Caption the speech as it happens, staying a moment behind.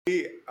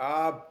We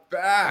are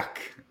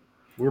back.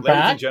 We're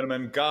Ladies back. and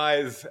gentlemen,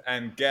 guys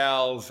and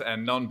gals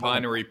and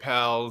non-binary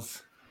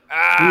pals.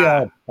 We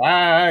are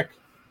back.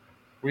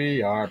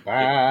 We are It,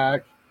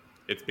 back.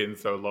 it's been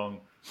so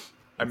long.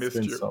 I It's missed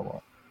been you. so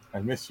long. I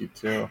miss you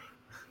too.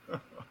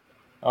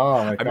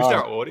 Oh my I missed god.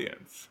 our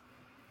audience.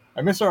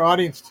 I miss our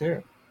audience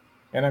too.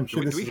 And I'm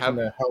sure Do this we is going have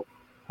to help.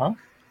 Huh?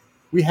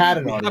 We had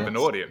an we have an audience.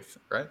 audience,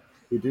 right?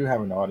 We do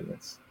have an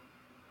audience.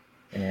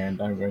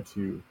 And I'm going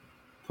to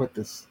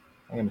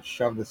I'm going to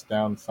shove this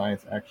down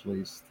Science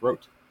Actually's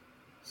throat.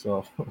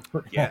 So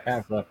we're going to Yes.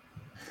 have a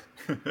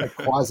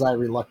quasi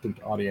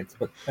reluctant audience,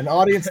 but an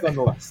audience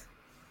nonetheless.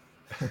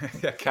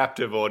 A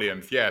captive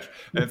audience, yes.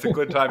 And it's a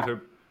good time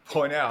to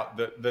point out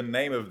that the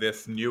name of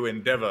this new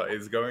endeavor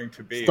is going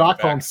to be, in Stockholm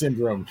fact,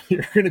 Syndrome.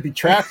 You're going to be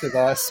trapped with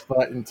us,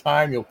 but in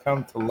time you'll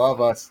come to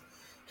love us.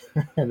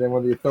 And then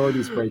when the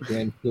authorities break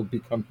in, you'll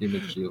become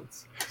human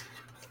shields.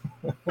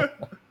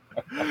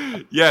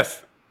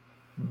 yes,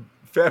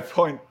 fair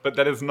point, but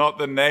that is not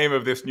the name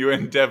of this new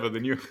endeavor.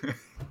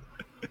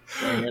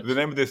 Dang The it.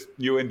 name of this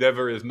new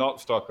endeavor is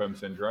not Stockholm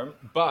Syndrome,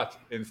 but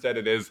instead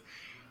it is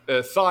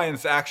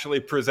Science Actually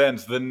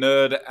Presents the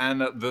Nerd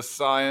and the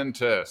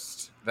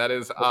Scientist. That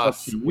is It's up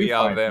to us. you We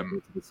are fine people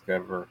them. to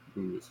discover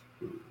who is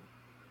who.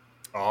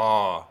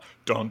 Ah,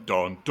 dun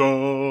dun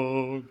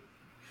dun.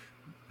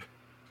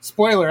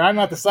 Spoiler, I'm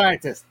not the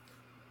scientist.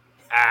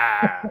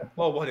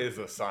 Well, what is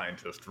a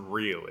scientist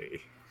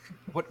really?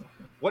 What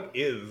what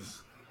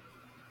is?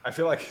 I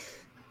feel like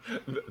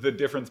the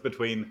difference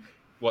between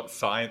what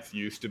science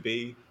used to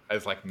be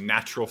as like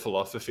natural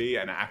philosophy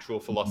and actual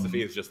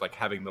philosophy Mhm. is just like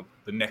having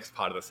the next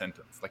part of the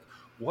sentence. Like,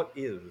 what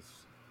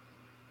is?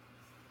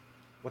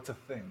 What's a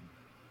thing?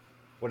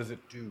 What does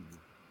it do?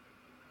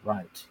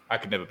 Right. I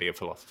could never be a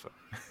philosopher.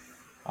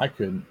 I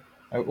couldn't.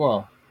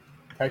 Well,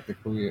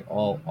 technically, we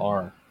all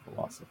are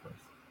philosophers.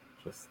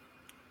 Just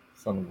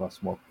some of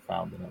us more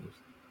profound than others.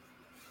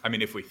 I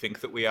mean, if we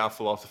think that we are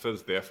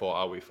philosophers, therefore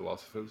are we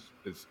philosophers?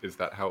 Is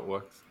that how it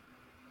works?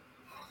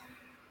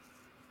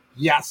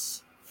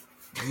 Yes.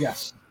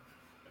 Yes.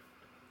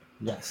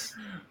 Yes.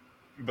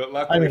 But I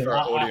luckily mean, for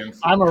our audience,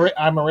 I'm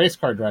a race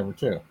car driver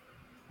too.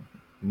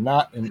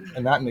 Not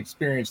an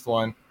experienced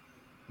one,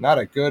 not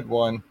a good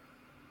one,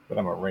 but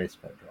I'm a race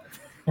car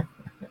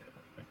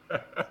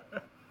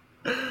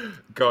driver.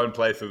 going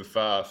places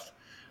fast.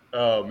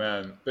 Oh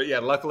man, but yeah,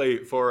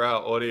 luckily for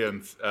our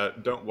audience,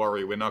 don't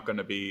worry, we're not going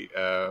to be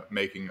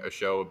making a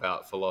show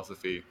about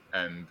philosophy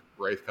and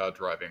race car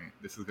driving.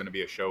 This is going to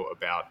be a show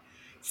about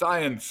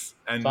science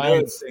and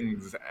nerd Science,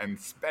 things and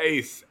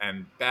space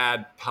and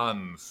bad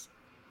puns.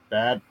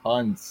 bad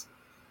puns.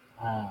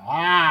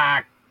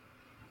 Ah,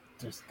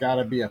 there's got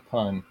to be a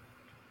pun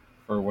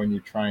for when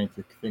you're trying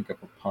to think of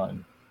a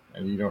pun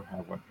and you don't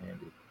have one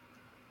handy.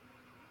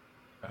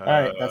 All Uh,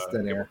 right, that's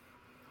dead yeah, air.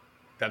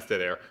 that's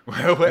dead air.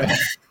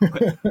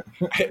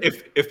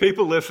 If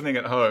people listening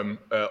at home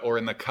or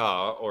in the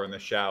car or in the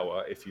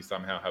shower, if you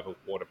somehow have a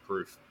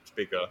waterproof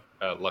speaker,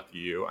 lucky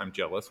you. I'm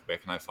jealous. Where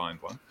can I find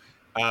one?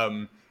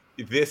 Um,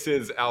 this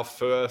is our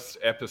first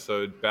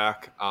episode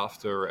back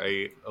after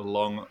a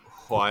long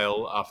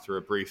while, after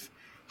a brief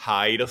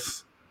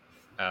hiatus,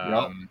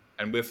 Yep,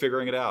 and we're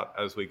figuring it out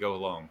as we go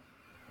along.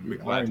 And we're we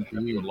are glad to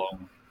have you indeed.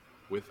 along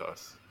with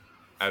us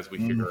as we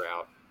Mm, figure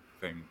out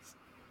things.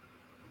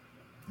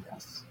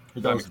 yes. For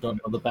So I'm those who don't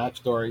excited. know the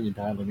backstory, you're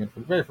dialing in for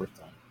the very first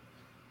time.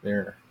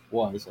 There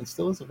was and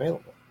still is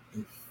available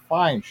a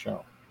fine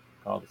show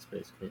called the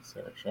Space Case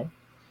Sarah Show,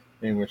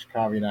 in which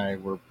Kavi and I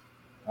were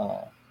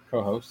uh,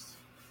 co-hosts.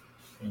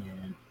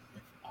 And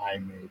if I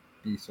may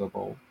be so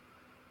bold,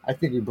 I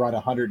think we brought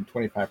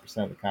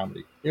 125% of the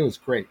comedy. It was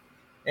great.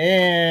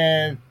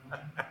 And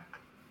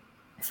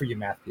for you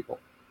math people.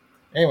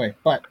 Anyway,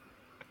 but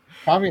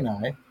Kavi and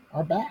I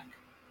are back.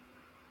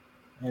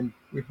 And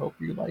we hope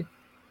you like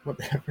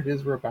whatever it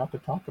is we're about to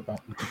talk about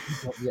because we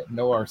don't yet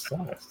know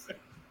ourselves.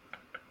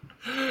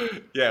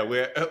 Yeah,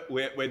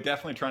 we're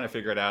definitely trying to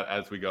figure it out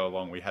as we go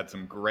along. We had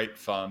some great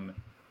fun,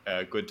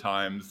 good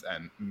times,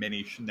 and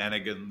many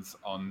shenanigans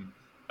on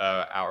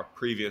our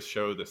previous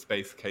show, the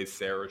Space Case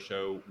Sarah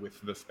show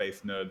with the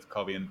space nerds,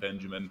 Kovi and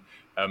Benjamin.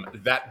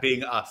 That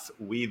being us,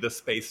 we the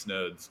space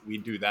nerds, we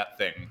do that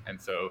thing, and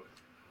so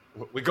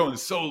we're going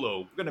solo.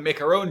 We're going to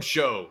make our own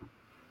show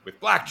with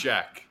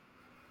blackjack,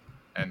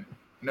 and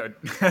no,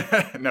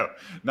 no,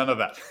 none of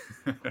that.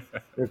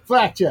 There's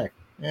blackjack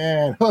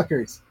and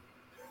hookers.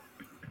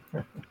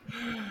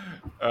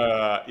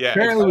 Yeah, it's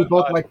Apparently, kind we of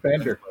both hard like to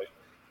Bender. translate.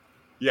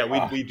 Yeah,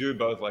 Ah, we do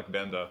both like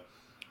Bender.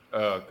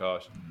 Oh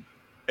gosh,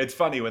 it's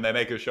funny when they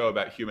make a show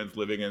about humans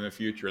living in the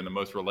future, and the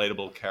most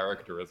relatable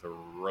character is a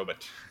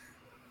robot.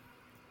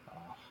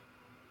 ah,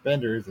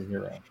 Bender is a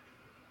hero.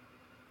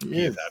 He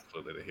He is is.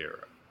 absolutely the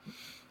hero.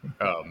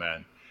 Oh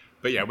man,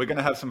 but yeah, we're going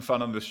to have some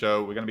fun on the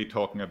show. We're going to be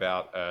talking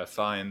about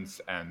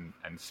science and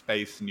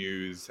space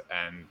news,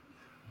 and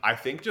I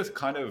think just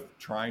kind of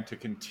trying to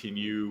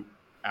continue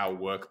our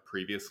work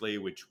previously,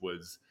 which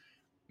was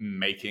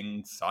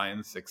making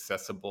science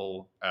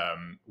accessible,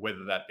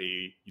 whether that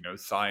be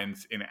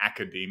science in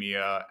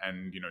academia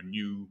and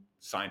new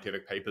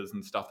scientific papers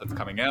and stuff that's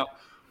coming out,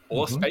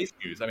 or Mm-hmm. space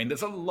news. I mean,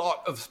 there's a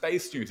lot of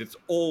space news. It's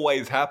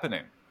always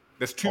happening.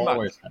 There's too much.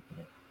 Always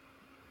happening.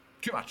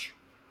 Too much.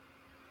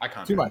 I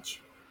can't Too handle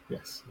much.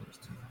 Yes, there's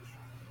too much.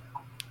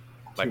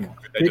 it. Too Like, much.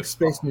 could they Big just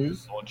stop space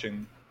news.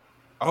 launching?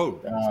 Oh,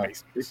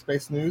 space Big news.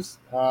 space news.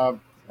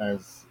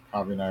 As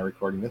Kavi and I are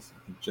recording this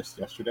just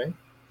yesterday,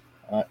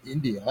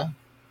 India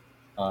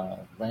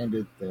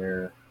landed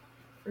their,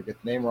 I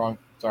get the name wrong,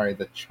 sorry,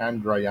 the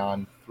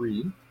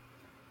Chandrayaan-3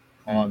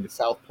 on the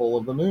south pole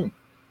of the moon.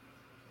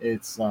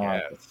 It's the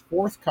Yes.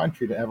 fourth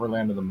country to ever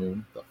land on the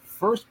moon, the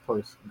first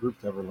group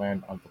to ever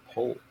land on the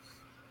poles.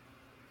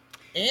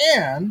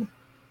 And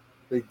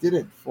they did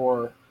it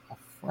for a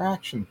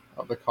fraction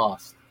of the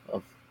cost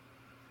of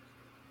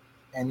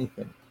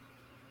anything.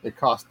 It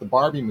cost the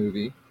Barbie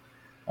movie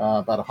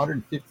about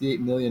 $158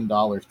 million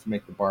to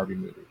make the Barbie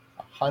movie.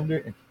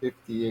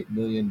 $158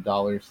 million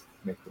to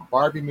make the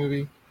Barbie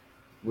movie,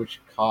 which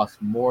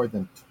cost more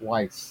than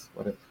twice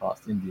what it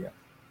cost India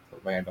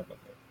to land on the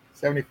moon.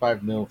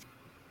 75 mil.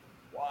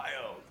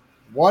 Wild.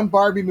 One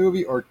Barbie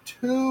movie or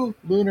two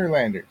lunar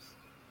landers.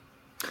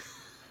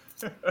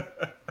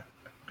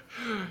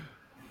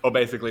 Or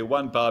basically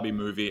one Barbie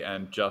movie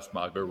and just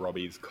Margot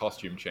Robbie's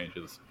costume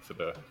changes for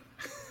the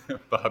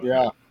Barbie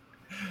Yeah, movie.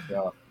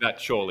 yeah,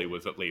 That surely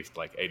was at least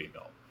like 80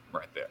 mil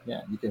right there.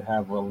 yeah. You could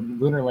have a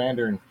lunar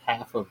lander and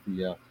half of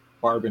the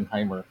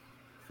Barbenheimer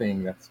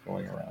thing that's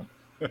going around.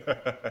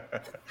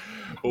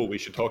 Oh, we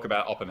should talk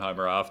about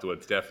Oppenheimer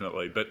afterwards,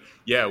 definitely. But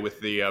yeah, with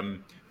the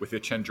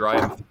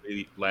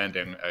Chandrayaan-3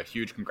 landing,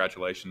 huge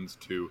congratulations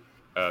to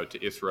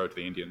ISRO, to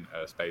the Indian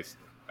Space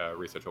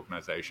Research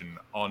Organization,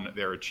 on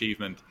their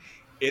achievement.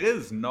 It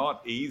is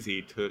not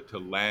easy to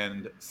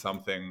land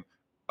something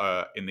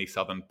in the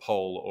southern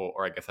pole,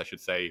 or I guess I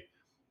should say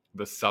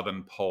the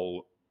southern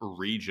pole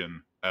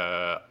region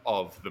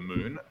of the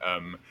moon.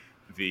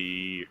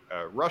 The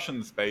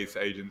Russian space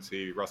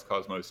agency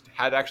Roscosmos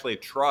had actually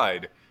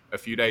tried a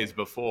few days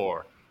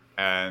before,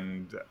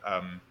 and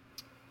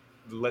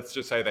let's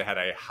just say they had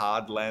a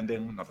hard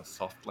landing, not a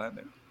soft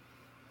landing.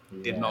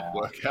 Did not Yeah,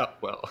 work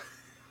out well.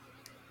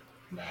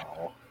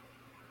 no,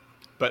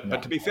 But no.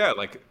 to be fair,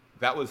 like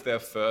that was their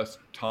first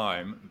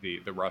time,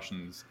 the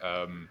Russians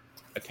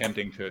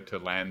attempting to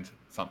land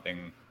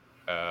something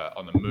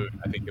on the moon.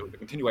 I think it was a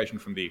continuation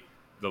from the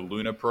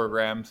lunar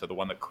program. So the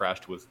one that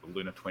crashed was the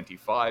Luna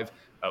 25.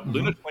 Mm-hmm.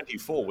 Luna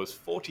 24 was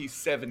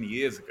 47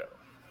 years ago,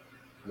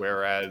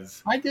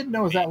 whereas I didn't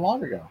know it was that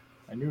long ago.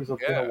 I knew it's been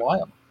a yeah,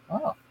 while. Oh,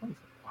 what is it?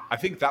 I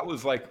think that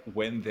was like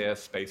when their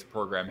space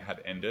program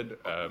had ended.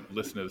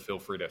 Listeners, feel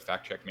free to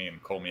fact check me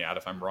and call me out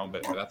if I'm wrong,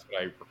 but that's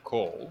what I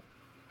recall.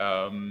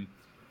 Um,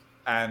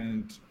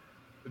 and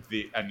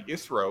and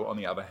ISRO, on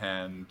the other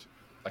hand,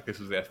 like this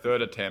was their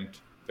third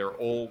attempt.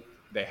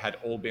 They had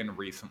all been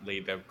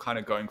recently. They're kind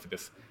of going for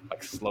this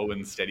like slow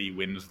and steady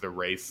wins the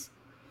race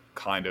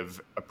kind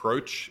of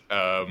approach,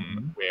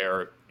 Mm-hmm.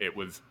 where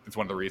it's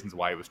one of the reasons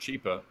why it was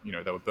cheaper.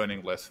 They were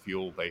burning less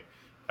fuel. They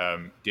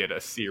did a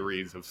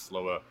series of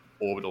slower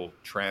orbital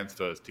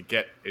transfers to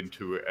get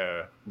into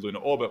a lunar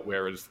orbit,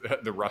 whereas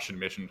the Russian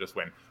mission just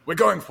went, "We're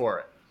going for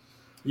it,"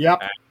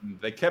 Yep.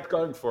 and they kept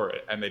going for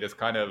it, and they just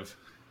kind of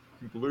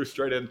blew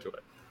straight into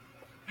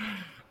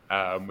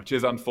it, which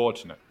is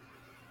unfortunate.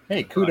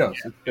 Hey, But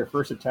kudos! It's their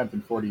first attempt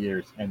in 40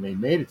 years, and they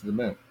made it to the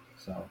moon.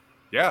 So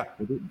yeah,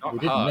 they didn't. not They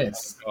didn't hard.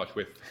 miss. Oh my gosh,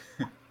 with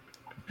do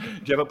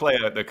you ever play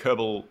the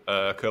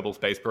Kerbal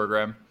Space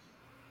Program?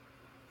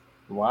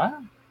 What?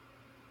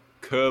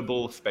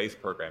 Kerbal Space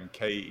Program,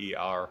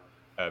 KERBAL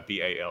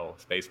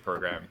Space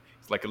Program.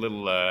 It's like a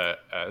little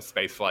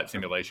space flight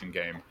simulation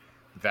game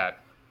that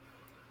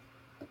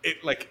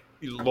it like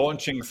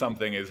launching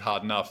something is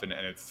hard enough, and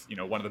it's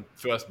one of the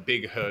first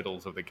big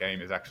hurdles of the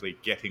game is actually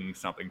getting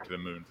something to the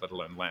moon, let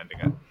alone landing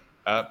it.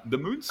 The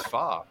moon's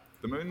far.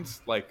 The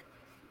moon's like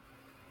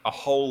a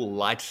whole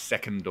light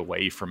second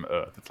away from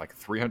Earth. It's like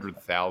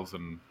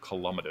 300,000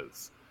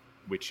 kilometers,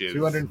 which is I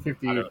don't know what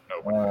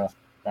it is.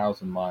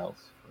 250,000 miles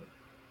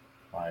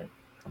for my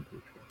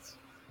compatriots.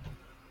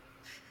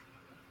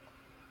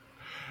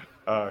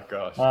 Oh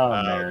gosh.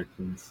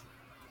 Americans.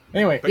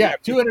 Anyway, But yeah, yeah,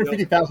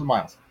 250,000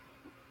 miles.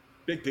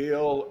 big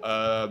deal.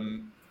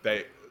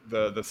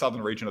 The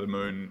southern region of the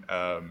moon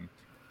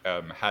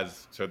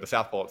has the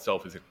South Pole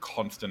itself is in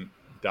constant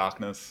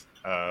darkness,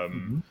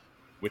 Mm-hmm.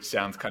 which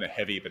sounds kind of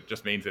heavy, but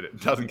just means that it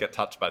doesn't get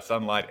touched by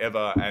sunlight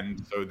ever,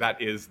 and so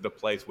that is the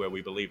place where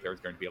we believe there is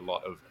going to be a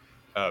lot of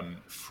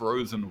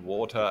frozen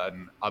water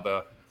and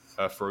other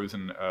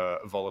frozen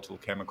volatile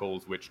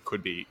chemicals, which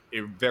could be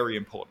very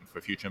important for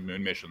future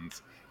moon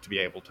missions to be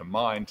able to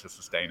mine to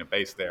sustain a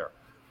base there.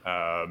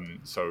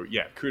 So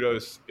yeah,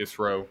 kudos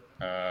ISRO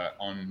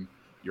on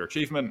your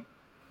achievement,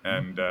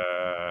 and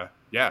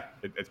yeah,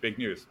 it's big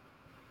news.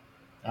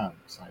 I'm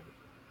excited.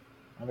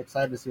 I'm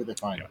excited to see what they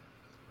find. Yeah.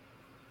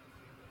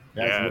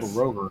 Yeah, it's a little Yes.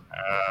 rover.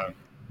 Uh,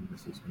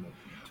 This is gonna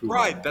tool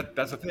right. around.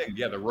 That's the thing.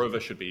 Yeah, the rover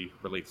should be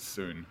released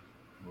soon.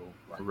 will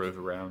right. rove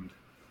around.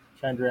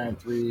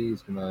 Chandrayaan-3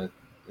 is gonna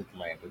it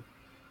landed,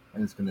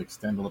 and it's gonna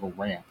extend a little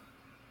ramp.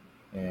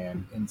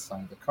 And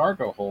inside the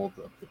cargo hold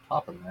at the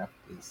top of the ramp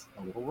is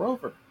a little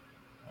rover,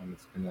 and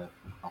it's gonna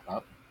hop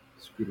out,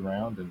 scoot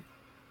around, and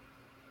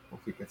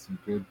hopefully get some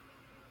good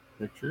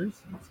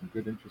pictures and some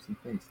good interesting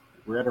things.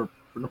 We're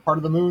in a part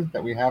of the moon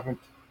that we haven't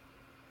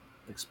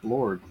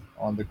explored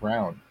on the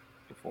ground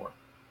before,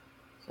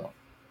 so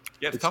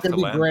Yeah, it's it's tough going to to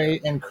be land there.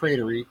 gray and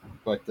cratery,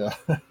 but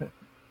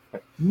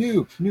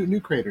new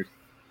craters.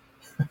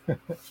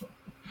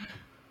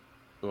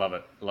 Love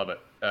it, love it.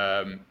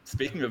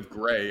 Speaking of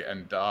grey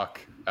and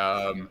dark,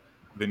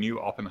 the new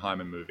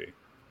Oppenheimer movie.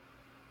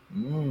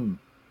 Mm.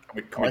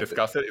 Can Oh, we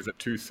discuss it? Is it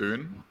too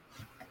soon?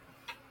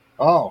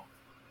 oh,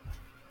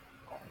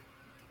 I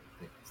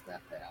think it's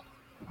that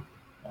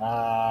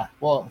bad.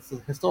 Well, it's a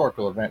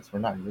historical event, so we're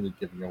not really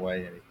giving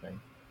away anything.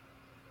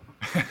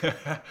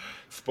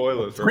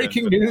 Spoilers,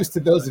 Breaking remember. news to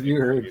those of you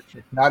who are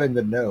not in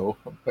the know,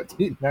 but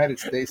the United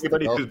States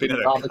Anybody who's developed the been in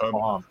a atomic coma,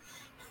 bomb.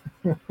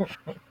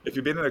 if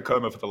you've been in a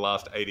coma for the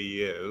last 80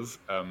 years,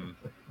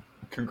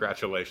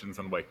 congratulations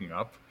on waking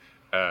up.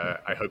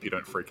 I hope you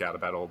don't freak out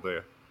about all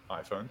the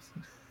iPhones.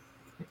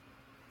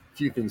 A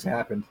few things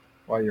happened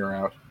while you're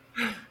out.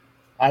 Yeah,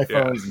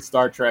 iPhones and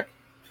Star Trek,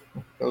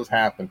 those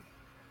happened.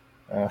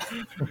 Uh,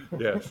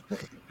 yes.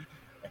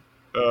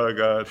 Oh,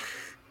 God.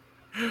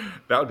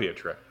 That would be a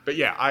trip. But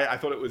yeah, I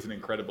thought it was an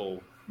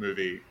incredible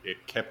movie.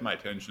 It kept my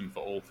attention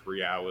for all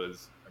 3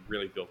 hours and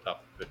really built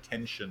up the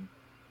tension.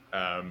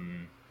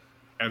 And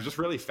it was just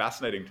really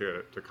fascinating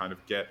to kind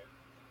of get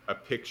a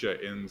picture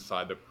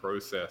inside the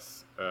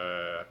process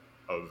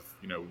of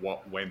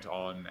what went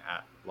on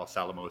at Los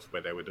Alamos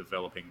where they were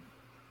developing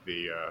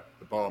the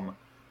bomb.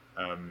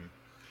 Um,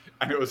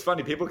 and it was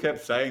funny. People kept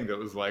saying that it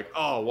was like,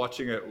 oh,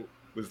 watching it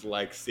was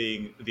like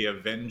seeing the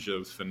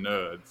Avengers for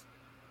nerds,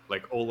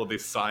 like all of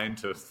these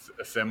scientists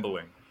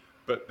assembling.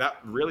 But that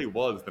really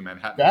was the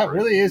Manhattan that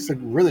really Project. is a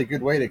really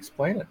good way to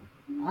explain it.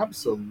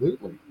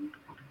 Absolutely.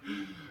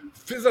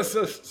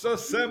 Physicists Yeah.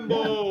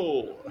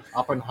 assemble!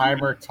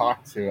 Oppenheimer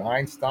talked to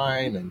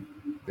Einstein, and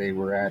they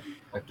were at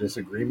a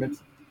disagreement.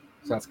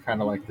 So that's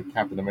kind of like the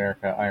Captain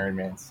America Iron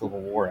Man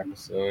Civil War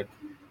episode.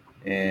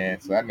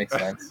 And so that makes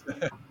sense.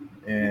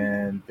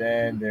 And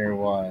then there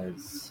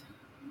was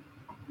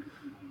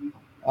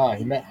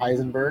he met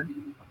Heisenberg,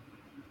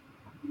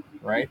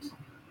 right?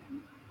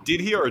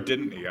 Did he or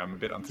didn't he? I'm a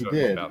bit He uncertain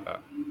did. about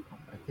that.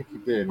 I think he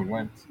did. He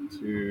went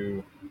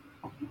to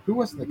who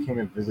was it that came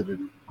and visited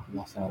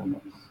Los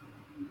Alamos?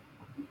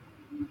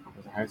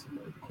 Was it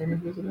Heisenberg that came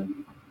and visited?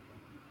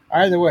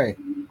 Either way,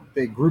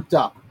 they grouped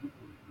up,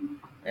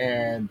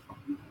 and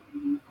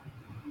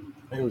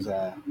it was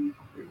a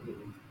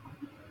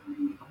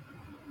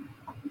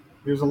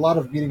there was a lot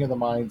of meeting of the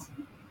minds,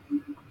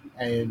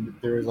 and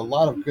there was a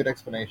lot of good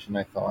explanation.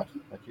 I thought,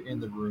 like you're in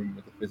the room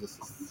with the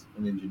physicists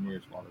and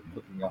engineers while they're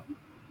cooking up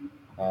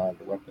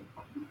the weapon,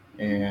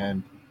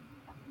 and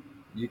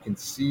you can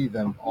see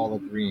them all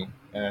agreeing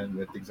and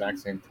at the exact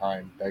same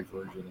time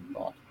diverging in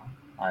thought.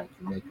 I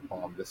can make a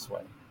bomb this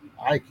way.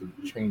 I can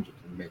change it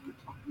and make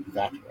it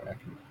that way. I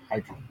can make a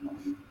hydrogen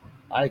bomb.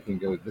 I can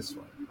go this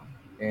way.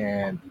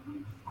 And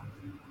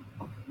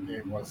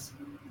it was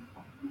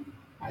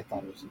I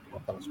thought it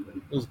was great.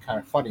 It was kind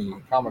of funny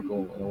and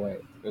comical in a way.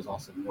 It was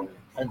also very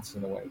intense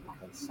in a way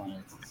because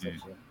science is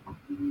such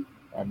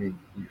a I mean,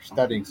 you're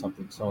studying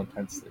something so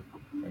intensely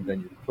and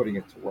then you're putting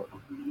it to work.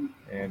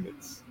 And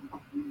it's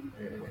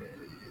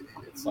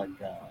like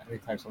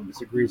anytime someone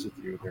disagrees with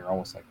you, they're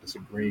almost like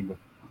disagreeing with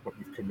what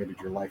you've committed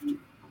your life to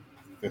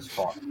this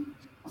far.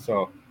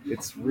 So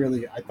it's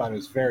really, I thought it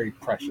was very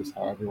precious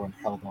how everyone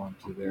held on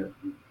to their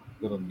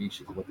little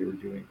niches of what they were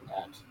doing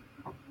at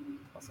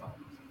Los Alamos.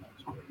 That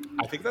was great.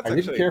 I think that's I didn't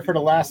actually, care for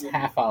the last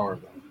half hour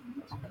though.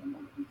 That's kind of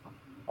fun.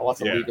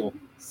 Lots of yeah, legal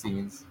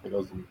scenes for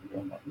those of you who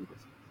don't know legal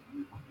scenes.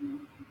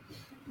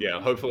 yeah.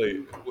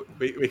 Hopefully,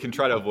 we can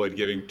try to avoid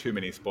giving too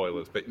many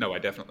spoilers. But no, I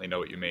definitely know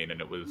what you mean,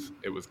 and it was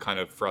kind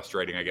of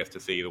frustrating, I guess, to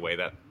see the way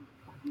that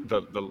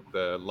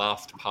the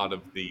last part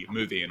of the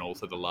movie and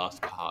also the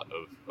last part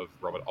of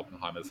Robert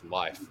Oppenheimer's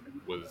life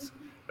was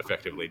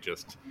effectively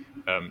just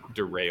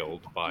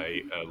derailed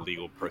by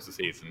legal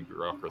processes and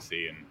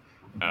bureaucracy and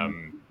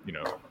Mm-hmm.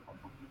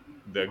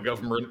 the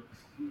government.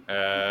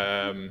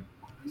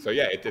 So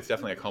yeah, it's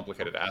definitely a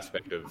complicated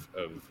aspect of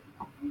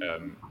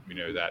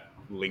that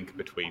link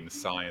between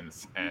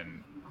science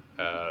and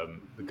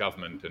the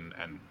government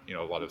and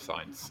a lot of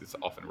science is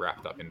often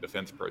wrapped up in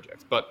defense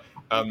projects. But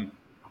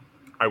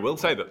I will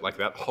say that like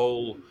that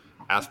whole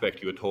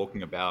aspect you were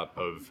talking about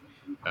of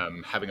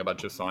having a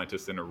bunch of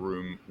scientists in a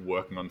room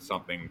working on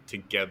something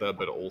together,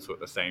 but also at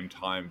the same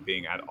time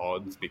being at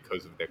odds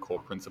because of their core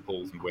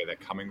principles and where they're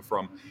coming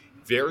from,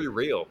 very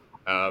real.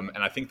 And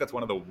I think that's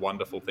one of the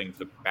wonderful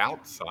things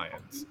about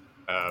science,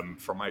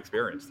 from my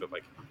experience, that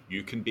like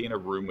you can be in a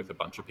room with a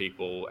bunch of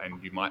people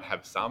and you might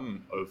have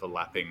some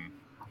overlapping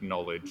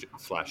knowledge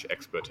slash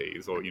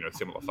expertise or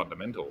similar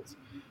fundamentals,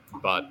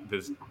 but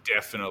there's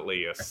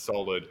definitely a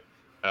solid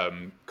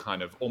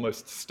kind of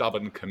almost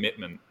stubborn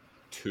commitment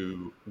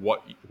to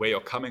where you're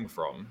coming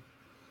from,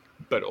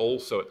 but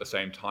also at the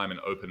same time an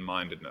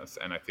open-mindedness.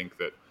 And I think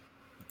that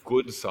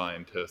good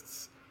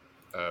scientists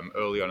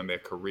early on in their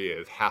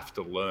careers have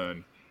to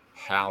learn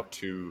how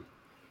to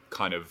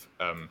kind of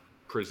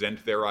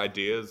present their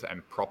ideas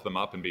and prop them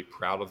up and be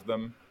proud of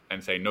them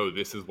and say, no,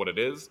 this is what it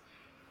is,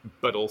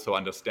 but also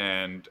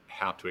understand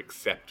how to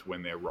accept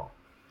when they're wrong.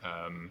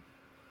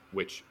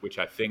 Which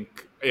I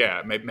think,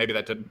 yeah, maybe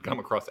that didn't come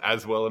across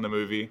as well in the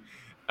movie,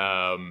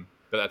 but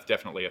that's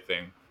definitely a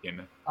thing.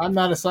 I'm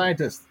not a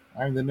scientist.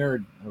 I'm the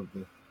nerd of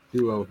the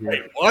duo here.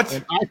 Wait, what?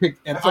 And I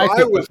picked. And I thought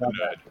I was up on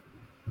the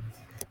that.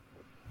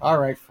 All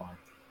right, fine.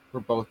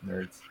 We're both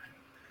nerds,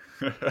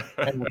 nerd.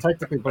 and we're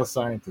technically both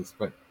scientists.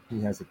 But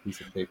he has a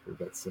piece of paper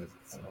that says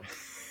it.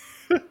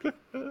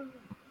 So.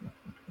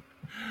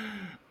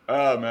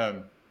 Oh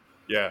man,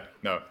 yeah,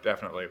 no,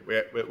 definitely.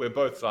 We're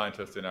both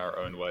scientists in our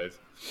own ways.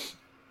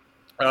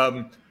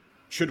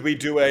 Should we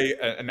do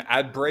an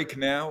ad break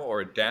now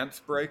or a dance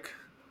break?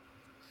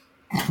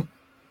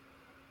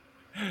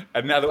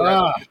 And now that we're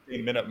at the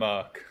 15-minute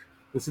mark,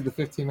 this is the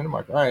 15-minute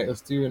mark. All right,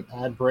 let's do an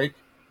ad break,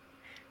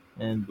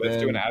 and let's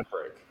do an then ad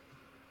break.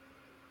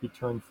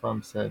 return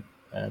from said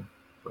ad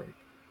break.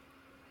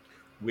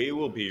 We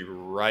will be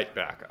right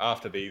back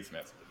after these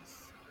messages.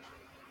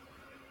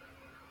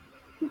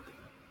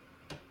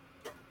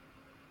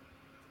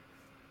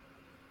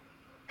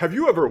 Have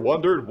you ever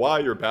wondered why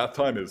your bath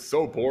time is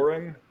so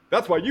boring?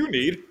 That's why you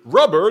need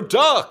rubber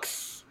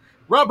ducks.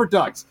 Rubber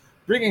ducks,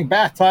 bringing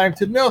bath time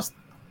to no.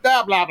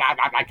 Blah, blah, blah,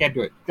 blah. I can't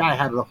do it. I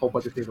had a whole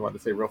bunch of things I wanted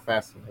to say real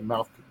fast, and my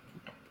mouth.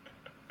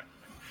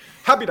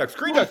 Happy ducks,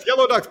 green ducks,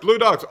 yellow ducks, blue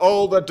ducks,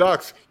 all the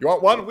ducks. You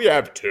want one? We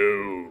have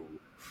two.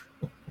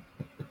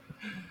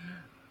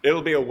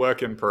 It'll be a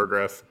work in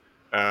progress.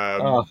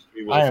 I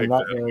am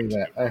not doing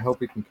that. I hope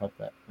we can cut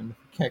that. And if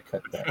we can't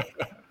cut that,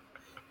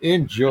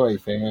 enjoy,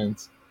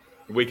 fans.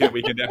 We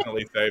can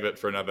definitely save it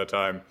for another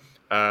time.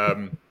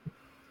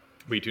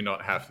 We do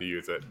not have to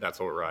use it.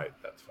 That's all right.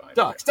 That's fine.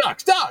 Ducks,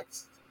 ducks,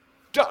 ducks.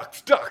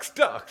 Ducks, ducks,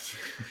 ducks.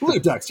 Blue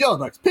ducks, yellow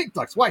ducks, pink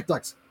ducks, white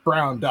ducks,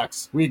 brown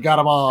ducks. We got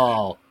them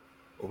all.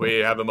 We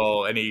have them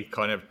all. Any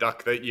kind of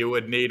duck that you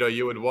would need or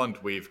you would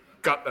want, we've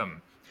got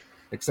them.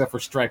 Except for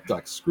striped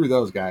ducks. Screw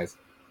those guys.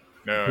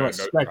 No,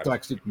 striped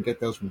ducks, you can get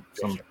those from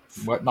some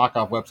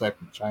knockoff website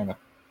from China.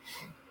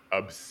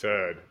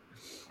 Absurd.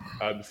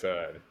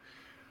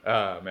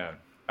 Oh, man.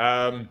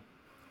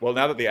 Well,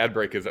 now that the ad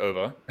break is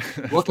over.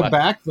 Welcome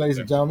back, ladies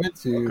and gentlemen,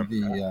 to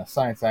the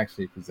Science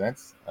Actually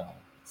Presents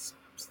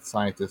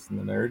Scientist and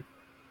the Nerd.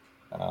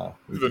 The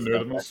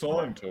Nerd and the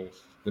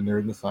Scientist. The Nerd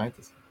and the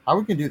Scientist. How are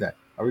we going to do that?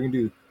 Are we going to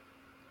do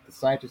the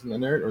Scientist and the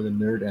Nerd or the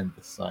Nerd and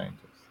the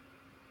Scientist?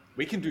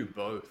 We can do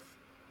both.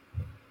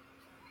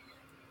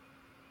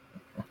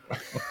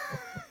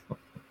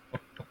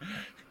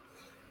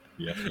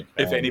 Yes,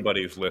 if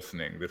anybody's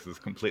listening, this is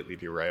completely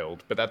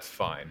derailed, but that's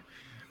fine.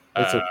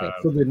 It's okay.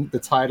 So the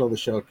title of the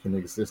show can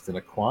exist in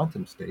a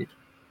quantum state.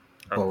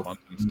 Both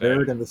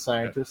Nerd and the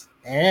Scientist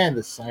and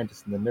the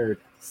Scientist and the Nerd at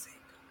the same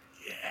time.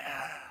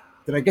 Yeah.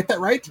 Did I get that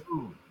right?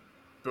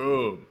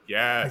 Boom.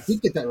 Yes. I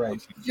did get that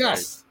right.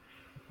 Yes.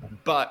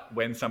 But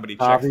when somebody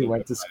checks... Bobby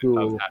went to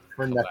school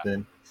for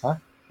nothing. Huh?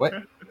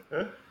 What?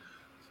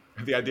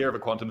 The idea of a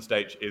quantum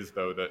state is,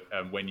 though,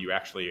 that when you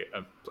actually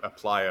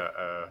apply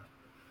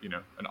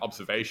an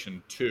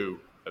observation to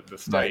the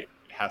state, right,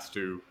 it has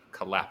to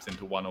collapse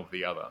into one or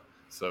the other.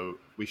 So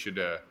you should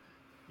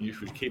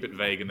keep it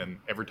vague, and then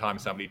every time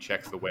somebody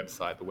checks the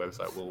website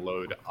will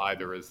load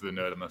either as the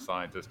Nerd and the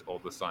Scientist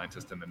or the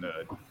Scientist and the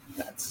Nerd.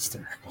 That's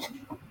hysterical.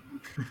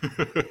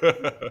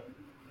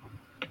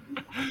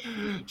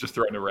 Just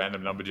throw in a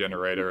random number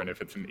generator, and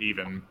if it's an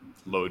even,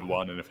 load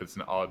one, and if it's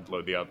an odd,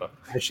 load the other.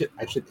 I should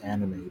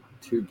animate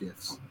two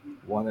GIFs.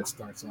 One that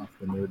starts off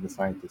the Nerd and the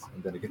Scientist,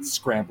 and then it gets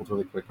scrambled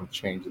really quick and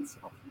changes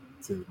itself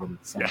to the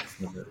Scientist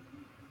and the Nerd,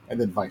 and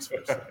then vice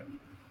versa.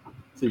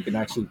 So you can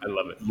actually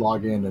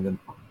log in, and then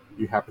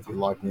you happen to be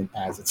logging in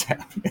as it's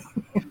happening,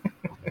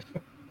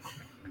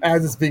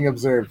 as it's being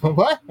observed.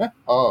 What?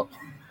 Oh,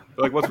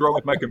 like, what's wrong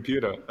with my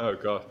computer? Oh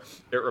god,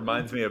 it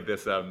reminds me of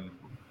this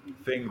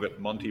thing that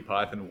Monty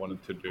Python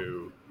wanted to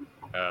do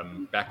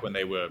back when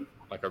they were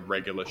like a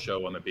regular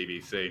show on the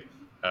BBC.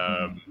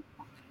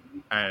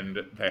 And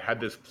they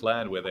had this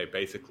plan where they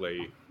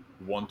basically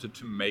wanted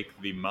to make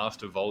the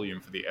master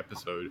volume for the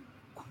episode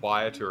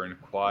quieter and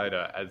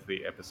quieter as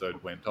the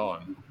episode went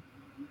on,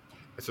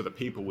 so that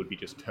people would be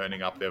just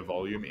turning up their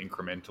volume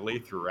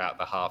incrementally throughout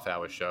the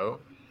half-hour show.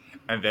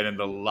 And then in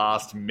the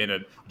last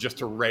minute, just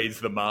to raise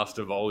the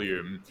master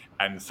volume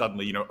and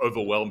suddenly,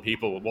 overwhelm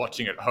people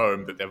watching at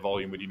home that their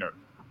volume would,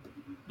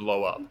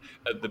 blow up.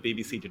 The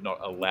BBC did not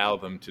allow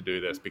them to do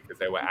this because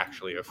they were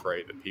actually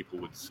afraid that people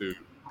would sue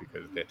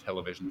because their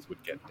televisions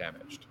would get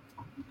damaged.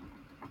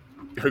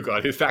 Oh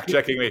God, who's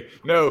fact-checking me?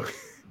 No,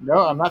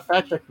 I'm not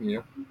fact-checking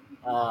you.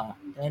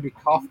 Andy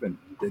Kaufman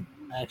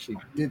actually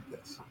did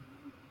this.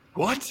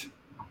 What?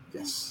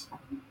 Yes.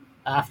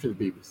 After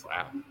the BBC.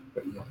 Wow.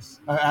 But yes.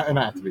 And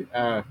not to be.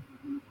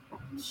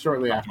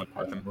 Shortly after.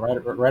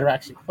 Right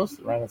actually close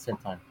to right at the same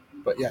time.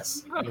 But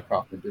yes, Huh, Andy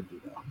Kaufman did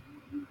do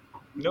that.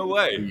 no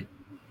way.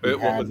 He he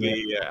What had was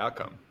the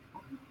outcome?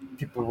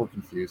 people were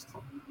confused.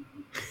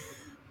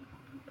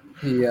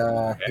 He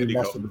Andy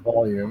messed with Kaufman. the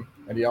volume,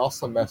 and he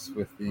also messed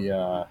with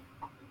the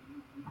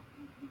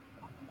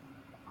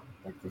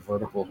like the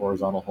vertical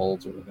horizontal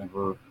holds or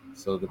whatever,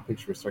 so the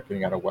picture would start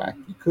getting out of whack.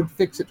 You could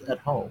fix it at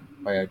home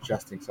by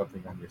adjusting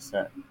something on your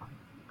set,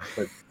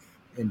 but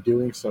in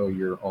doing so,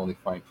 you're only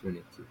fine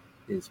tuning to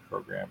his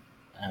program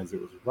as it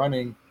was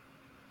running,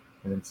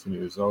 and then as soon as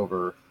it was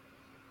over,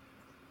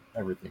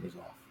 everything was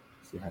off.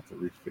 So you have to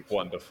refix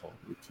Wonderful.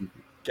 your TV. And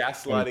it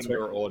Gaslighting took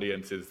your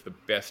audience is the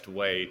best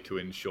way to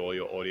ensure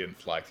your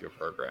audience likes your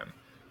program.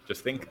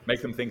 Just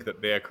make them think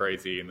that they're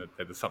crazy and that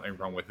there's something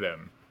wrong with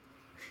them.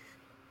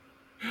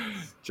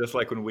 Just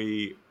like when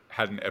we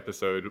had an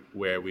episode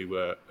where we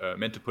were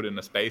meant to put in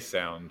a space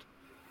sound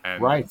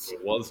and right. there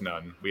was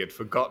none. We had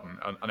forgotten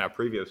on our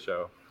previous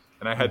show.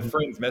 And I had Mhm.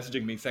 friends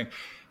messaging me saying,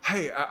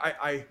 hey,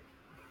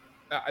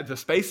 the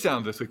space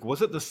sound this week,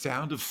 was it the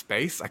sound of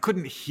space? I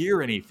couldn't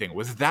hear anything.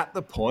 Was that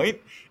the point?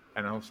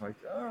 And I was like,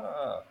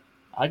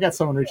 I got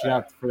someone reaching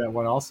out for that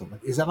one also.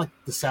 Like, is that like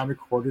the sound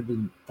recorded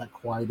in that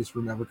quietest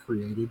room ever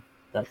created?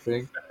 That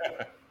thing?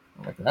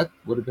 I'm like, that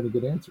would have been a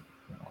good answer.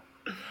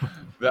 No,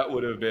 that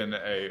would have been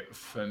a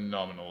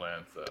phenomenal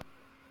answer. it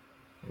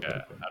would Yeah,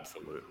 have been.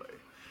 absolutely.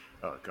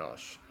 Oh,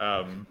 gosh.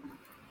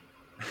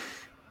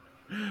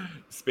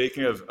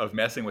 Speaking of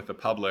messing with the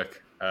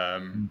public,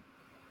 Mm,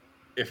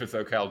 if it's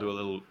okay, I'll do a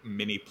little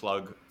mini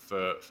plug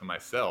for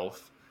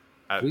myself.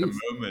 At the please.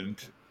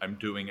 moment, I'm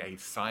doing a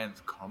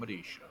science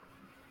comedy show.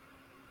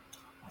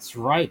 That's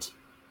right.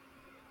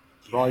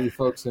 For all Yeah, you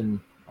folks in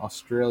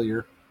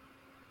Australia,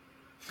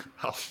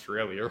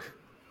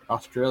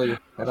 Australia.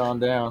 Head on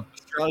down.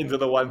 Australians are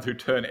the ones who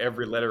turn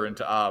every letter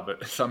into R,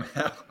 but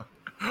somehow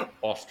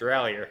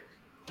Australia.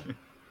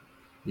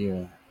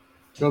 Yeah.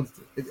 Go,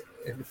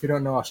 if you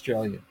don't know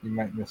Australia, you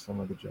might miss some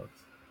of the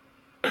jokes.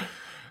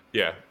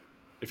 Yeah.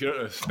 If you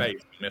don't know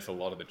space, you miss a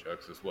lot of the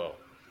jokes as well.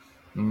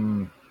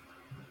 Mm.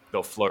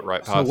 They'll float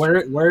right So past you.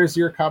 where is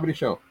your comedy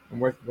show,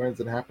 and where is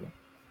it happening?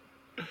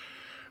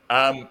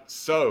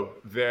 So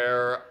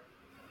there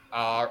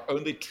are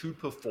only two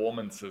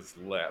performances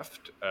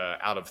left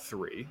out of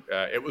three.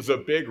 It was a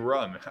big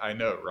run, I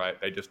know, right?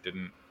 They just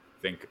didn't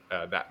think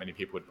that many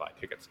people would buy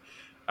tickets.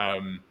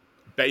 Um,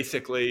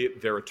 Basically,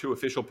 there are two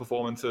official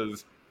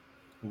performances.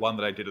 One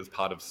that I did as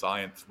part of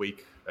Science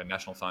Week,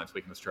 National Science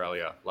Week in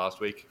Australia last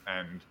week,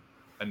 and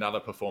another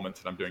performance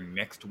that I'm doing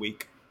next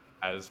week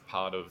as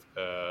part of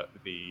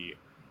the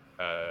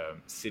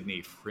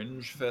Sydney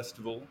Fringe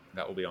Festival.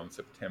 That will be on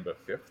September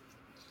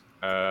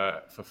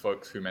 5th. For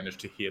folks who managed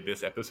to hear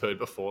this episode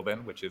before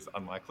then, which is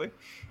unlikely.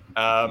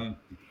 Um,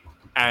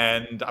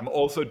 and I'm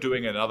also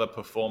doing another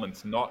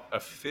performance, not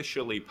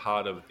officially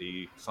part of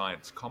the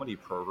science comedy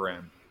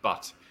program,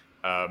 but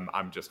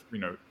I'm just,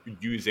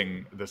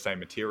 using the same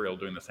material,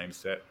 doing the same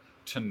set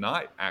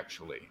tonight,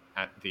 actually,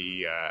 at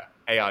the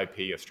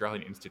AIP,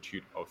 Australian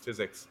Institute of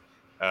Physics,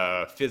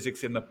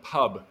 Physics in the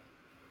Pub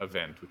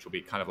event, which will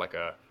be kind of like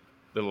a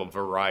little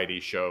variety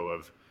show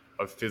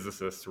of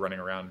physicists running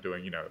around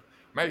doing,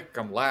 make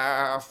them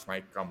laugh,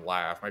 make them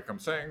laugh, make them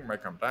sing,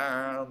 make them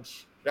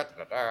dance, da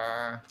da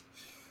da.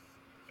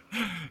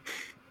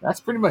 That's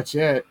pretty much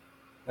it,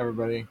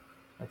 everybody.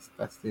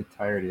 That's the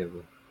entirety of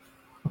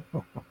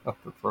of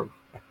the program.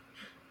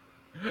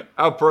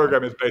 Our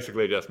program is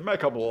basically just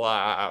make them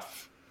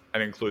laugh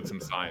and include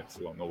some science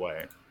along the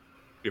way,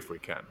 if we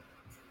can.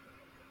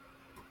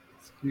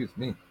 Excuse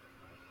me.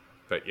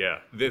 But yeah,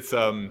 this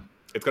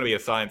it's going to be a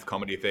science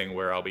comedy thing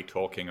where I'll be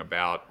talking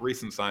about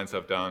recent science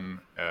I've done,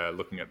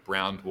 looking at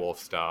brown dwarf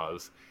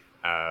stars,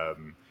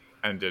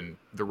 and then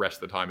the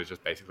rest of the time is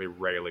just basically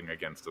railing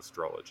against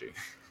astrology.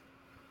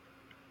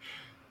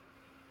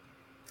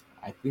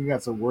 I think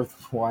that's a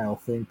worthwhile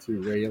thing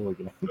to rail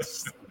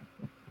against.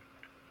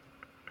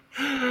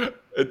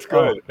 It's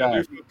Oh good.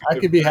 I do God, feel I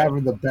kind could be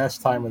having the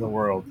best time in the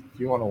world. If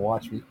you want to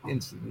watch me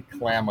instantly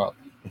clam up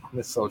in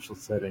a social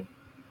setting,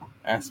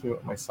 ask me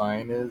what my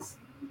sign is,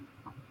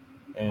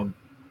 and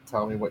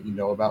tell me what you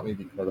know about me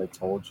because I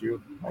told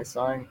you my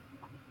sign.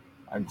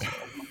 I'm so up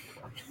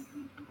for it.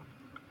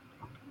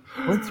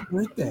 What's your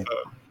birthday?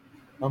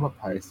 I'm a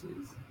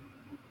Pisces.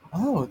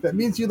 Oh, that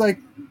means you like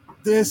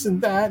this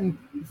and that and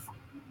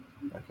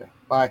okay.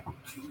 Bye.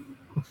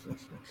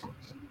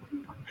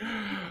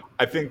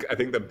 I think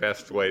the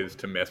best ways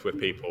to mess with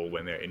people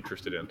when they're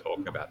interested in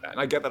talking about that, and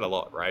I get that a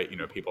lot, right?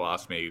 People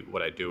ask me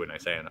what I do, and I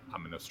say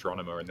I'm an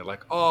astronomer, and they're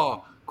like,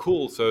 "Oh,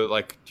 cool. So,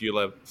 like, do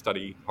you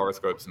study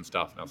horoscopes and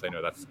stuff?" And I'll say,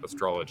 "No, that's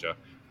astrologer,"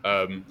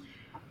 um,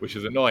 which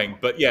is annoying.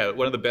 But yeah,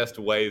 one of the best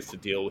ways to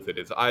deal with it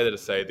is either to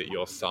say that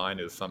your sign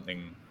is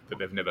something that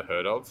they've never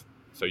heard of.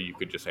 So you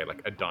could just say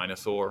like a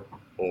dinosaur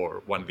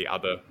or one of the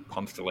other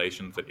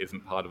constellations that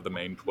isn't part of the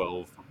main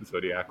 12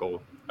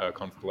 zodiacal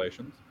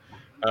constellations.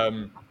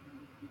 Um,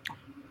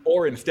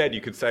 or instead,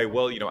 you could say,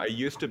 well, I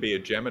used to be a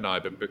Gemini,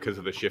 but because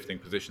of the shifting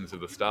positions of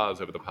the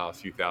stars over the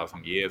past few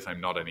thousand years, I'm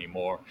not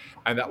anymore.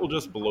 And that will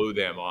just blow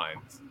their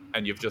minds.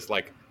 and you've just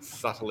like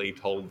subtly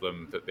told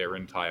them that their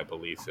entire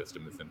belief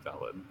system is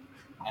invalid.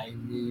 I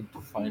need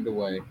to find a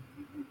way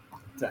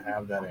to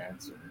have that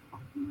answer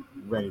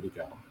ready to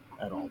go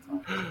at all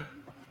times.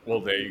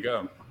 Well, there you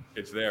go.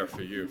 It's there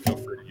for you. Feel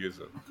free to use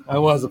it. I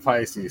was a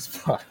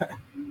Pisces, but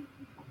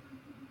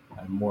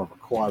I'm more of a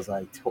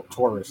quasi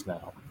Taurus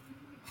now.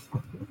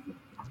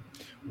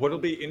 What'll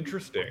be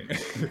interesting,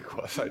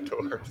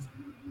 quasi-Taurus.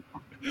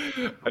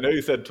 I know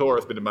you said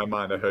Taurus, but in my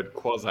mind I heard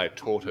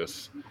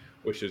quasi-tortoise,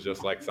 which is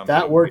just like some That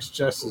sort of works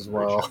just as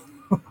well.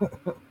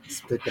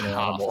 Pick an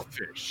half animal.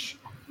 fish,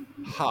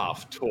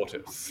 half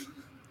tortoise,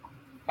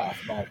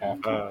 Half man, half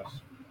uh,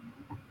 tortoise.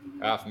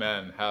 half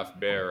man, half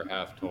bear,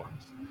 half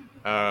tortoise.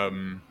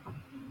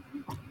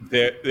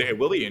 It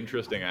will be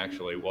interesting,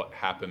 actually, what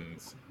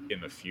happens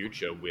in the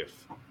future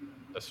with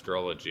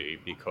astrology,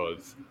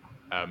 because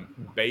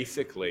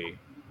basically,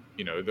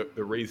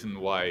 the reason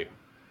why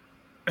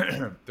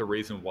the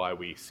reason why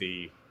we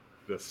see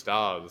the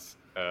stars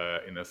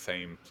in the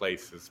same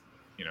place as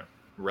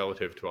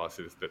relative to us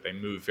is that they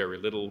move very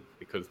little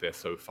because they're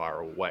so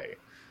far away.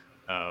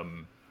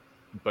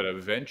 But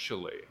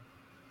eventually,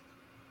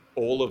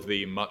 all of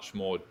the much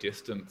more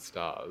distant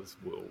stars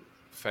will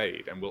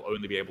fade, and we'll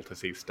only be able to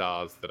see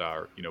stars that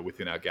are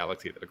within our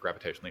galaxy that are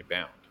gravitationally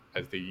bound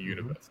as the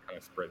universe kind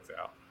of spreads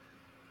out.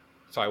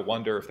 So I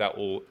wonder if that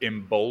will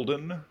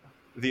embolden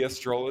the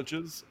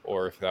astrologers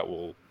or if that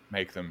will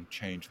make them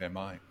change their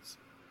minds.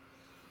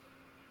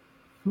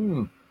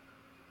 You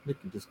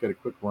can just get a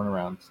quick run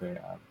around and say,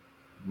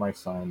 my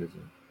sign is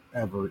an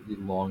ever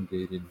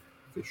elongating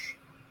fish,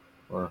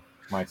 or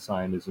my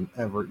sign is an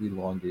ever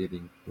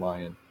elongating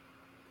lion.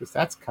 Because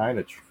that's kind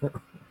of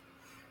true.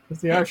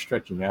 Because they are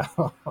stretching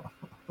out.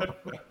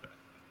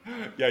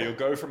 Yeah, you'll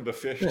go from the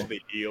fish to the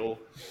eel,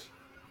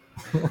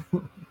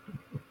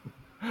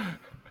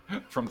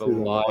 from the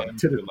lion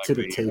to to like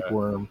the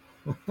tapeworm.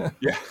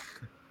 yeah.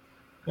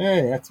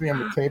 Hey, that's me.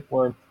 I'm a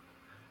tapeworm.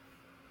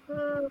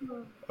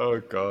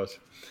 Oh god.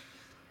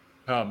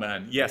 Oh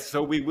man, yes.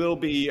 So we will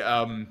be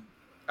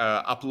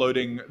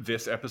uploading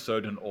this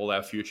episode and all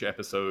our future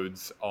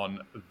episodes on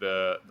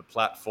the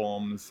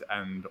platforms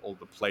and all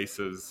the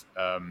places.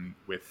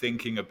 We're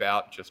thinking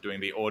about just doing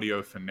the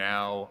audio for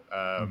now,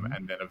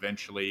 and then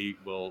eventually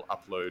we'll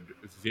upload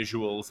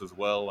visuals as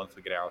well once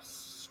we get our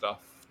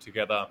stuff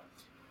together,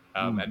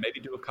 and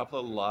maybe do a couple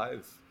of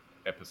live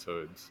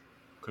episodes.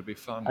 Could be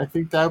fun. I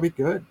think that would be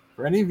good.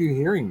 For any of you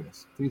hearing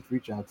this, please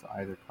reach out to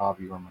either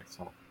Kovi or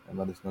myself and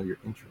let us know your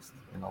interest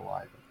in a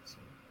live episode.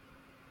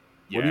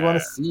 Yeah. What do you want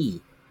to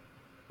see?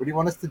 What do you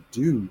want us to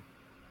do?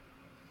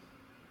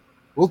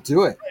 We'll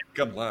do it. Make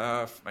them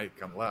laugh. Make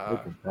them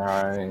laugh. Make 'em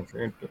cry.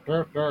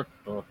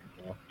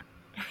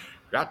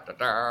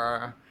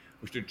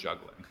 We should do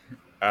juggling.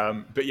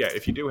 But yeah,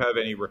 if you do have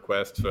any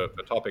requests for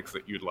topics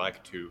that you'd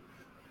like to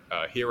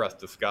hear us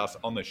discuss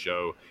on the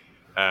show,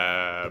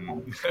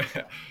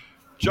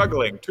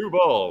 juggling 2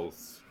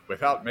 balls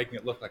without making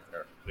it look like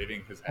they're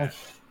leaving his hand.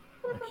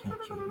 I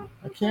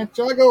can't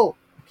juggle.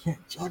 I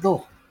can't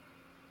juggle.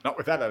 Not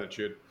with that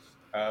attitude.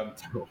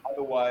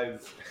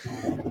 Otherwise,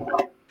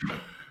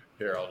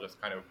 here I'll just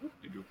kind of.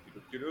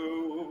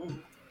 Of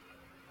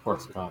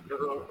course, Kovi.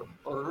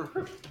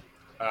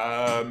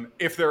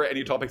 If there are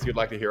any topics you'd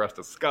like to hear us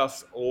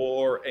discuss,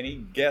 or any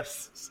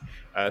guests,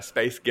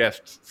 space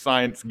guests,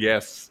 science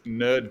guests,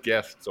 nerd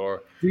guests,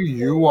 or do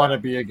you want to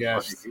be a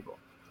guest?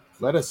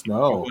 Let us know.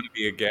 If you want to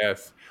be a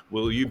guest,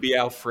 will you be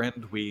our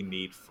friend? We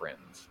need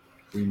friends.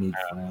 We need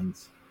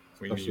friends,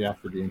 especially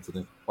after the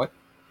incident. What?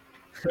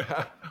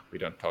 We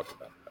don't talk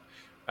about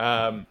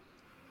that.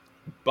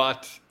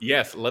 But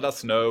yes, let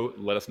us know.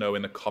 Let us know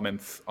in the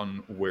comments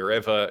on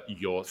wherever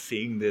you're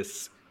seeing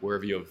this,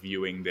 wherever you're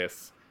viewing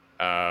this.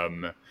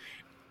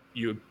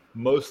 You'd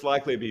most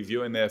likely be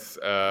viewing this,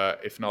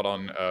 if not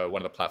on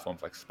one of the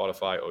platforms like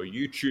Spotify or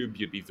YouTube,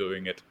 you'd be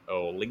viewing it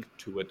or linked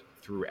to it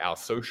through our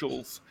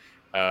socials.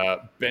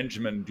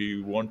 Benjamin, do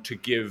you want to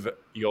give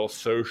your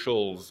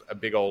socials a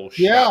big old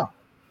shout? Yeah,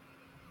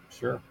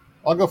 sure.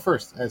 I'll go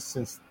first,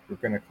 since we're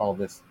going to call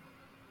this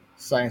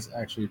Science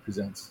Actually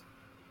Presents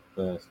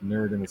the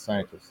Nerd and the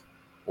Scientist,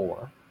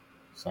 or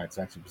Science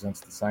Actually Presents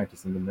the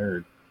Scientist and the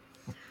Nerd.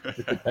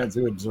 It depends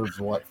who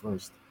observes what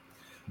first.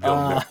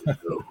 I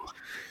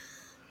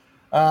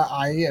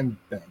am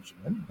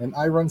Benjamin, and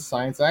I run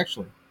Science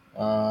Actually.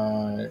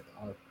 Our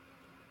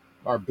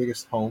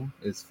biggest home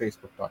is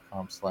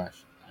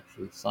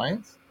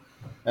facebook.com/actuallyscience,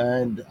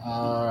 and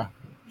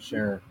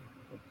share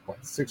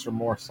 6 or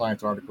more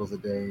science articles a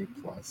day,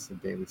 plus a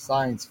daily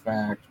science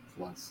fact,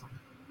 plus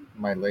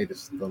my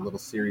latest, the little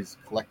series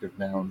Collective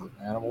Nouns of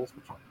Animals,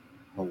 which are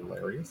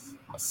hilarious.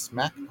 A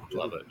smack.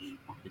 Love it. You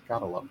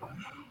gotta love that.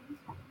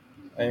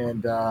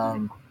 And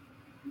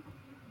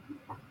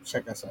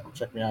check us out.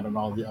 Check me out on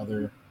all the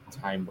other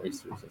time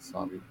wasters, as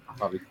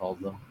Bobby calls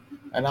them.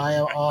 And I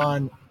am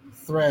on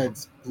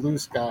Threads, Blue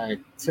Sky,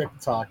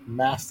 TikTok,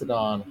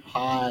 Mastodon,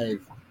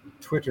 Hive,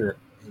 Twitter,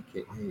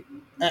 aka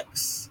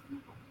X.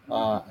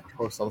 I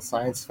post all the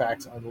science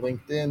facts on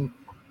LinkedIn,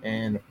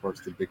 and of course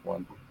the big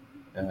one,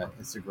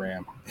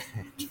 Instagram,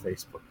 and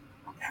Facebook,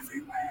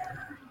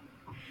 everywhere.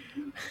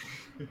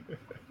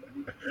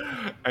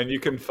 And you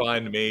can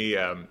find me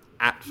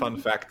at Fun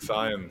Fact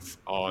Science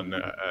on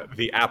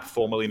the app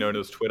formerly known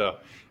as Twitter,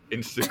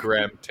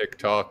 Instagram,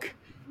 TikTok,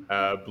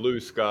 Blue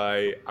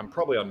Sky. I'm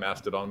probably on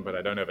Mastodon, but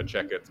I don't ever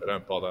check it, so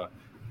don't bother.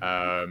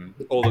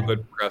 All the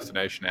good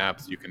procrastination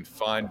apps, you can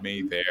find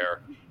me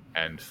there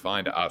and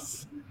find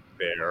us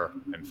there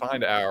and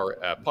find our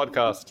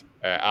podcast,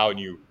 our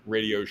new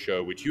radio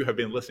show, which you have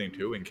been listening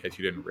to in case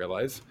you didn't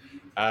realize,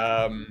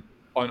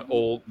 on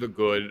all the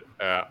good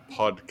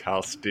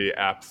podcasty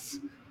apps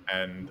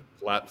and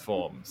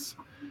platforms.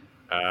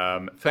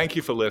 Thank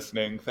you for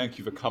listening. Thank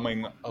you for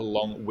coming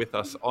along with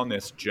us on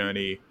this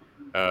journey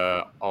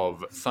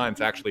of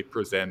Science Actually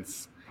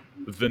Presents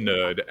The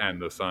Nerd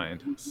and the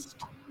Scientist.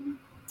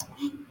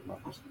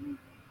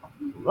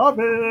 Love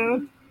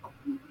it.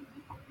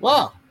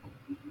 Wow.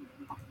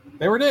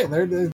 They were there.